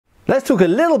Let's talk a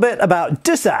little bit about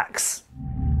DUSSACKs.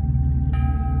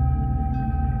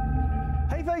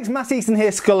 Hey folks, Matt Easton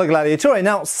here, Schola Gladiatoria.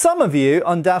 Now, some of you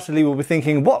undoubtedly will be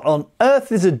thinking, what on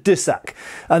earth is a DUSSACK?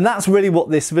 And that's really what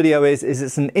this video is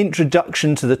it's an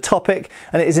introduction to the topic,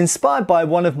 and it is inspired by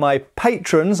one of my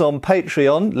patrons on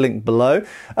Patreon, link below,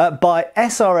 by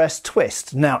SRS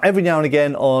Twist. Now, every now and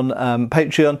again on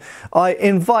Patreon, I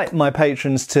invite my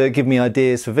patrons to give me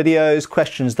ideas for videos,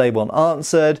 questions they want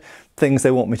answered, things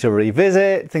they want me to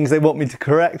revisit, things they want me to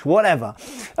correct, whatever.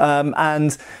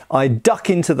 And I duck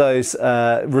into those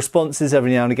responses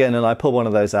every now and again, and I pull one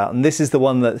of those out. And this is the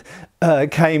one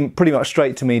that came pretty much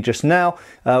straight to me just now,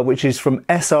 which is from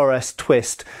SRS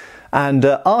Twist, and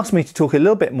asked me to talk a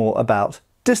little bit more about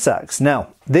DUSSACKs.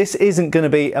 Now, this isn't going to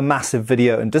be a massive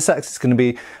video in DUSSACKs, it's going to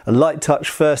be a light touch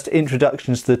first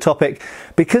introductions to the topic,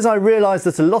 because I realise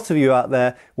that a lot of you out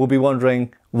there will be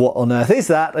wondering, what on earth is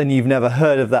that? And you've never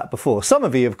heard of that before. Some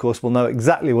of you, of course, will know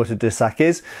exactly what a DUSSACK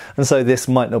is, and so this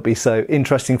might not be so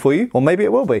interesting for you, or maybe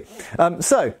it will be.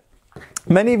 So,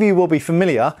 many of you will be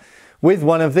familiar with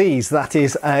one of these, that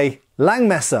is a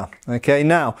Langmesser. Okay,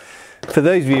 now, for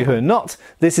those of you who are not,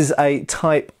 this is a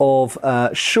type of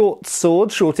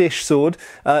shortish sword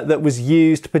that was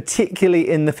used particularly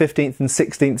in the 15th and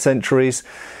 16th centuries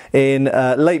in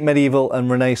late medieval and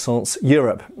Renaissance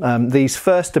Europe. These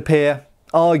first appear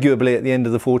arguably at the end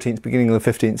of the 14th, beginning of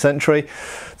the 15th century.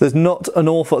 There's not an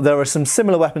awful, there are some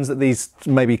similar weapons that these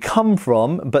maybe come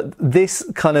from, but this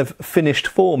kind of finished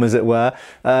form, as it were,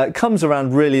 comes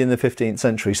around really in the 15th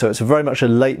century. So it's very much a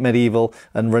late medieval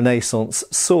and Renaissance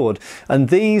sword. And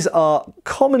these are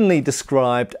commonly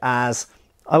described as,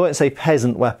 I won't say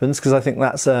peasant weapons, because I think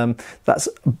that's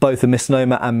both a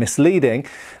misnomer and misleading,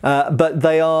 but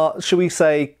they are, shall we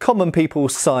say, common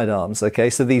people's sidearms. Okay,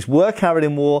 so these were carried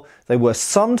in war. They were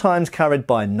sometimes carried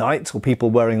by knights or people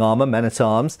wearing armour,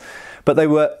 men-at-arms, but they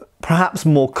were perhaps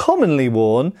more commonly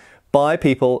worn by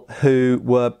people who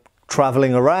were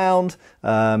travelling around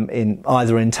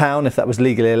either in town, if that was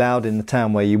legally allowed in the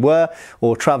town where you were,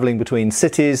 or travelling between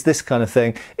cities, this kind of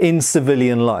thing, in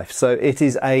civilian life. So it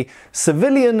is a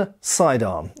civilian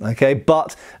sidearm, okay?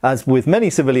 But as with many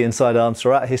civilian sidearms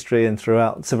throughout history and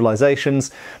throughout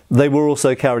civilizations, they were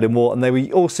also carried in war, and they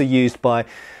were also used by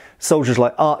soldiers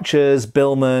like archers,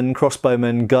 billmen,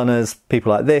 crossbowmen, gunners,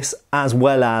 people like this, as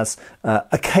well as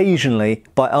occasionally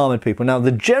by armoured people. Now,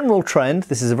 the general trend,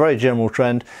 this is a very general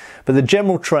trend, but the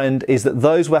general trend is that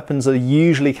those weapons are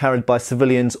usually carried by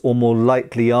civilians or more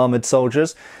lightly armoured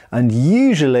soldiers, and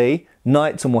usually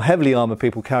knights or more heavily armoured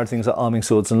people carry things like arming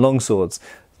swords and long swords.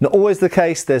 Not always the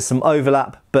case, there's some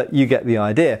overlap, but you get the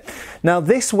idea. Now,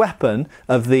 this weapon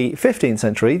of the 15th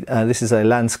century, this is a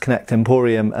Landsknecht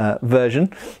Emporium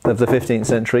version of the 15th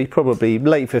century, probably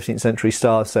late 15th century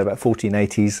style, so about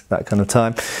 1480s, that kind of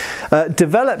time,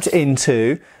 developed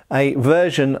into a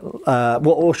version,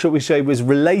 what should we say, was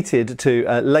related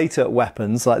to later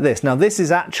weapons like this. Now, this is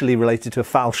actually related to a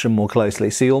falchion more closely,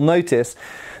 so you'll notice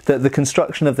that the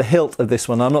construction of the hilt of this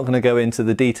one, I'm not going to go into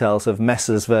the details of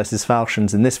messers versus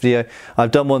falchions in this video. I've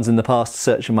done ones in the past,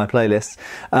 search in my playlists.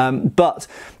 But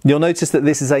you'll notice that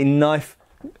this is a knife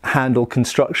handle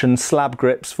construction, slab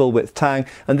grips, full width tang,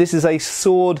 and this is a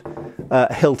sword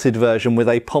hilted version with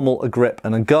a pommel, a grip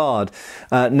and a guard.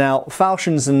 Now,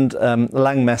 falchions and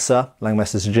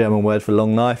Langmesser is a German word for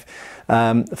long knife,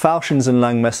 falchions and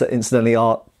Langmesser incidentally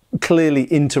are clearly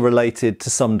interrelated to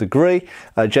some degree.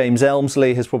 James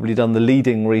Elmsley has probably done the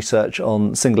leading research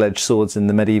on single-edged swords in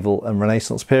the medieval and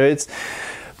Renaissance periods.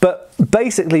 But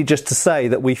basically, just to say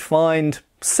that we find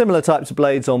similar types of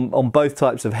blades on both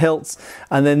types of hilts,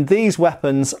 and then these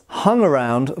weapons hung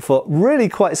around for really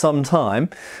quite some time.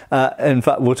 In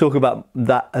fact, we'll talk about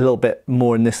that a little bit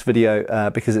more in this video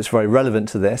because it's very relevant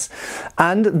to this.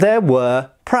 And there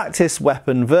were practice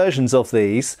weapon versions of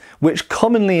these, which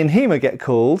commonly in HEMA get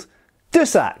called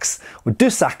DUSSACKs, or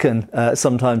DUSSACKen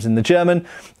sometimes in the German,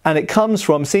 and it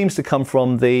seems to come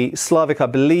from the Slavic, I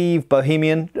believe,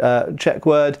 Bohemian Czech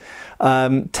word,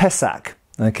 Tesak.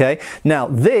 Okay, now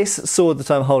this sword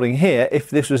that I'm holding here, if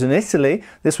this was in Italy,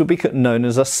 this would be known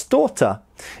as a storta.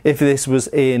 If this was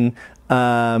in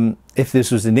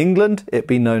England, it'd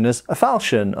be known as a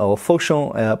falchion or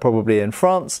fauchon, probably in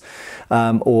France,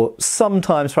 or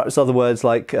sometimes perhaps other words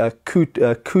like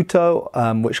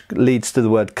couteau, which leads to the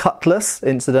word cutlass,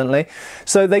 incidentally.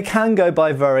 So they can go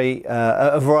by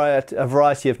a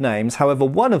variety of names. However,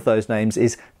 one of those names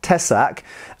is Tesak,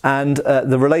 and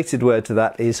the related word to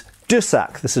that is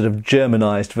DUSSACK. The sort of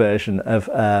Germanized version of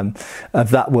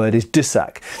that word is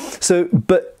DUSSACK. So,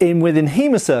 but within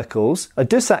HEMA circles, a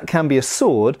DUSSACK can be a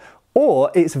sword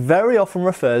or it's very often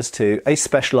refers to a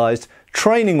specialised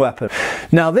training weapon.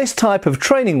 Now, this type of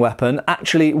training weapon,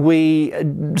 actually, we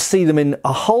see them in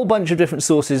a whole bunch of different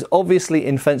sources, obviously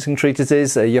in fencing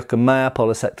treatises, Yucca,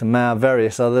 Polysecta,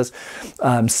 various others,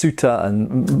 Sutta,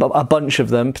 and a bunch of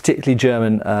them, particularly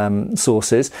German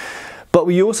sources. But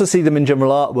we also see them in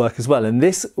general artwork as well, and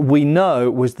this, we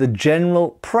know, was the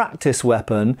general practice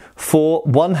weapon for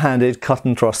one-handed cut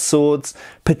and thrust swords,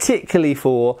 particularly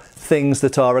for things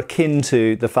that are akin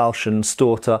to the Falchion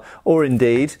Storta, or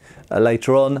indeed,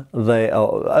 later on,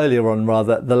 earlier on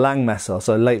rather, the Langmesser,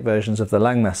 so late versions of the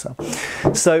Langmesser.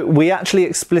 So we actually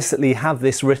explicitly have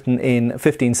this written in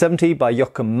 1570 by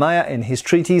Joachim Meyer in his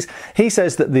treatise. He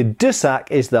says that the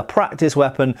DUSSACK is the practice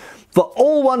weapon for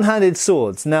all one-handed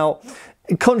swords. Now,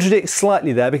 it contradicts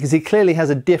slightly there because he clearly has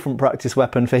a different practice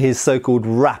weapon for his so-called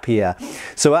rapier.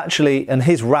 So actually, and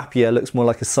his rapier looks more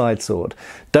like a side sword.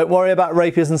 Don't worry about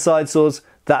rapiers and side swords.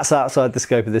 That's outside the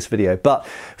scope of this video. But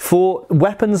for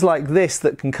weapons like this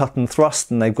that can cut and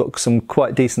thrust, and they've got some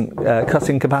quite decent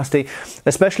cutting capacity,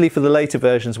 especially for the later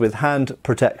versions with hand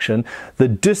protection, the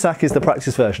DUSSACK is the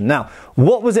practice version. Now,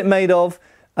 what was it made of?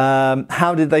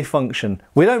 How did they function?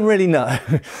 We don't really know.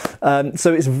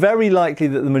 So it's very likely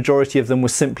that the majority of them were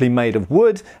simply made of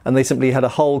wood, and they simply had a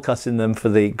hole cut in them for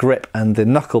the grip and the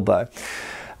knuckle bow.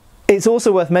 It's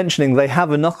also worth mentioning they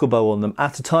have a knuckle bow on them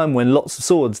at a time when lots of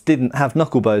swords didn't have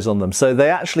knuckle bows on them. So they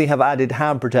actually have added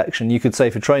hand protection, you could say,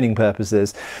 for training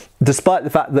purposes, despite the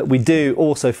fact that we do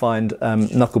also find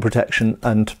knuckle protection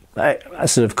and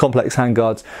sort of complex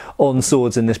handguards on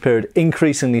swords in this period,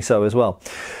 increasingly so as well.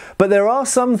 But there are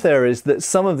some theories that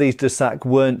some of these DUSSACK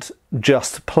weren't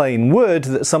just plain wood,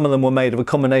 that some of them were made of a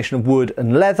combination of wood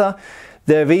and leather.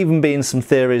 There have even been some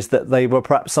theories that they were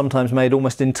perhaps sometimes made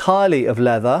almost entirely of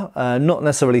leather, not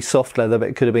necessarily soft leather, but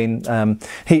it could have been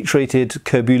heat-treated,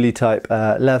 Köbuli type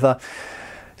leather,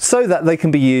 so that they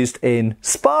can be used in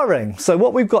sparring. So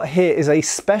what we've got here is a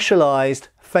specialised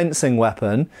fencing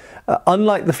weapon.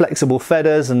 Unlike the flexible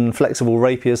feathers and flexible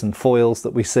rapiers and foils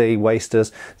that we see,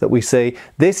 wasters that we see,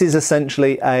 this is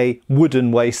essentially a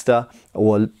wooden waster,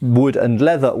 or wood and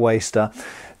leather waster,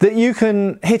 that you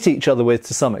can hit each other with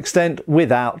to some extent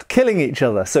without killing each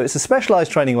other. So it's a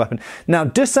specialised training weapon. Now,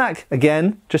 DUSSACK,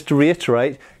 again, just to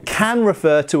reiterate, can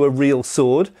refer to a real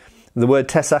sword. The word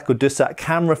TESAK or DUSSACK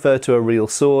can refer to a real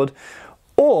sword,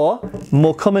 or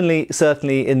more commonly,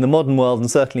 certainly in the modern world and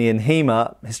certainly in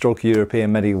HEMA, historical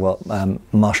European medieval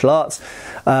martial arts,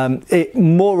 it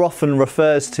more often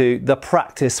refers to the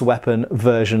practice weapon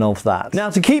version of that.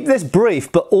 Now, to keep this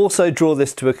brief but also draw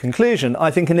this to a conclusion, I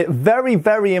think a very,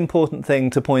 very important thing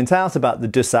to point out about the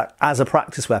DUSSACK as a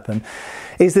practice weapon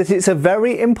is that it's a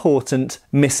very important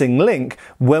missing link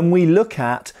when we look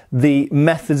at the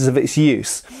methods of its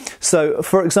use. So,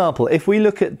 for example, if we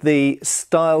look at the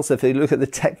styles, if we look at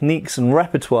the techniques and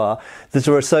repertoire that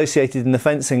are associated in the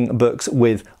fencing books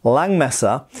with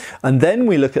Langmesser, and then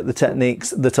we look at the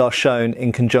techniques that are shown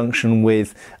in conjunction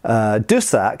with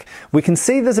DUSSACK, we can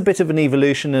see there's a bit of an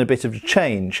evolution and a bit of a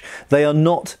change. They are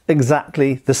not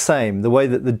exactly the same. The way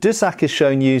that the DUSSACK is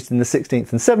shown used in the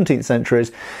 16th and 17th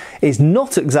centuries is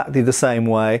not exactly the same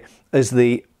way as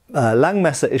the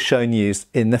Langmesser is shown used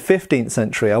in the 15th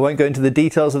century. I won't go into the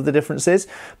details of the differences,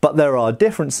 but there are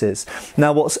differences.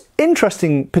 Now, what's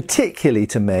interesting particularly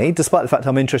to me, despite the fact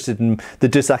I'm interested in the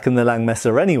DUSSACK and the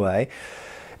Langmesser anyway,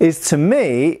 is, to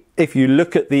me, if you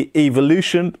look at the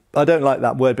evolution, I don't like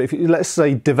that word, but if you, let's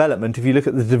say development, if you look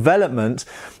at the development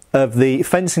of the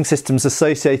fencing systems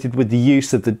associated with the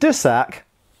use of the DUSSACK,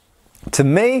 to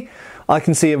me, I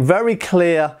can see a very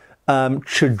clear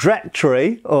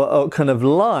trajectory or kind of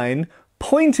line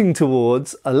pointing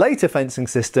towards a later fencing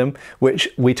system, which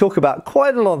we talk about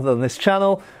quite a lot on this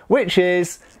channel, which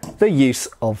is the use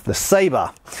of the sabre.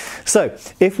 So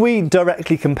if we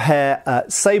directly compare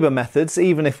sabre methods,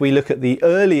 even if we look at the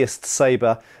earliest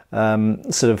sabre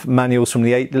sort of manuals from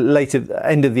the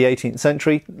end of the 18th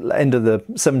century, end of the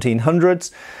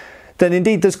 1700s, then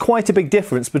indeed there's quite a big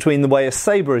difference between the way a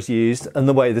sabre is used and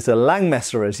the way that a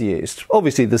Langmesser is used.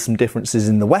 Obviously there's some differences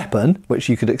in the weapon, which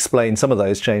you could explain some of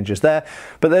those changes there,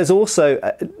 but there's also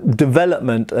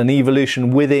development and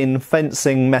evolution within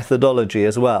fencing methodology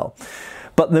as well.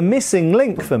 But the missing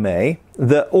link for me,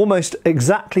 the almost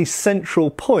exactly central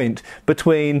point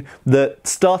between the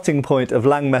starting point of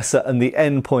Langmesser and the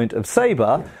end point of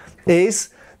sabre, is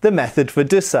the method for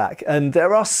DUSSACK. And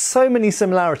there are so many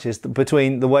similarities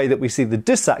between the way that we see the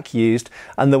DUSSACK used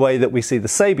and the way that we see the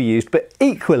sabre used, but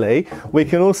equally we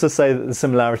can also say that the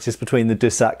similarities between the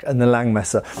DUSSACK and the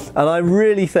Langmesser. And I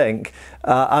really think,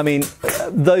 I mean,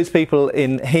 those people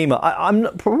in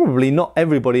HEMA, probably not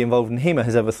everybody involved in HEMA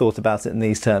has ever thought about it in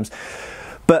these terms.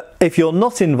 But if you're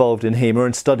not involved in HEMA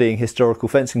and studying historical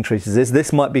fencing treatises,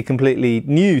 this might be completely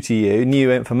new to you,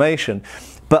 new information.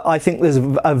 But I think there's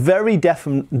a very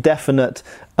definite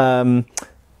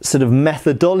sort of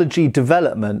methodology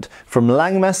development from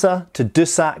Langmesser to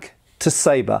DUSSACK to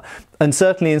sabre, and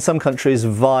certainly in some countries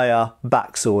via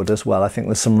backsword as well. I think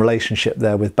there's some relationship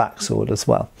there with backsword as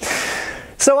well.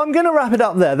 So I'm going to wrap it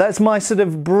up there. That's my sort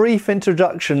of brief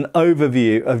introduction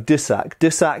overview of DUSSACK.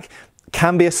 DUSSACK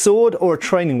can be a sword or a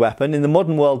training weapon. In the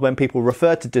modern world, when people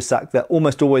refer to DUSSACK, they're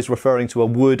almost always referring to a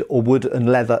wood or wood and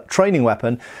leather training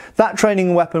weapon. That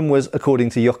training weapon was, according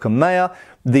to Joachim Meyer,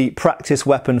 the practice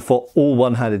weapon for all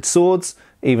one-handed swords,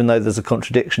 even though there's a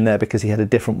contradiction there because he had a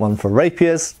different one for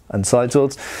rapiers and side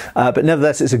swords. But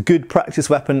nevertheless, it's a good practice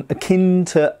weapon akin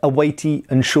to a weighty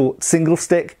and short single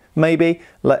stick, maybe,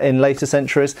 in later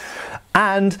centuries.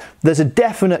 And there's a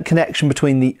definite connection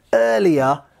between the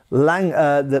earlier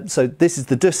so this is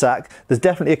the DUSSACK. There's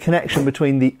definitely a connection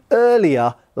between the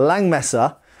earlier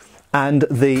Langmesser and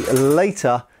the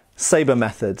later sabre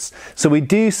methods. So we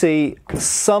do see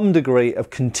some degree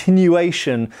of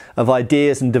continuation of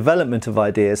ideas and development of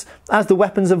ideas as the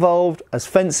weapons evolved, as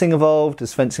fencing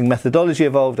methodology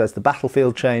evolved, as the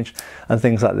battlefield changed, and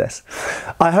things like this.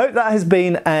 I hope that has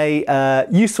been a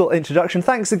useful introduction.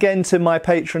 Thanks again to my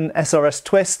patron SRS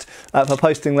Twist for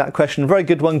posting that question. Very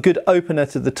good one, good opener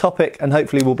to the topic, and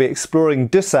hopefully we'll be exploring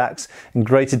DUSSACKs in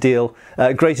greater detail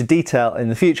in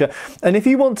the future. And if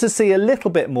you want to see a little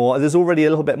bit more, there's already a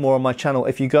little bit more on my channel.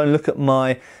 If you go and look at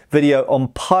my video on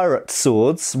pirate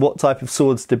swords, what type of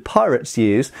swords did pirates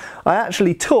use, I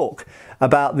actually talk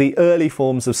about the early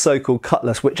forms of so-called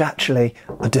cutlass, which actually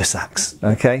are DUSSACKs.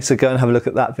 Okay, so go and have a look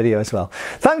at that video as well.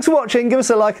 Thanks for watching, give us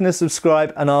a like and a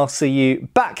subscribe, and I'll see you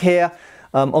back here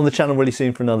on the channel really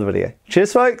soon for another video.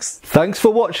 Cheers folks, thanks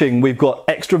for watching. We've got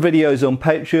extra videos on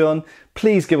Patreon.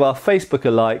 Please give our Facebook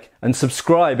a like and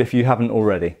subscribe if you haven't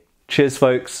already. Cheers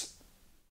folks.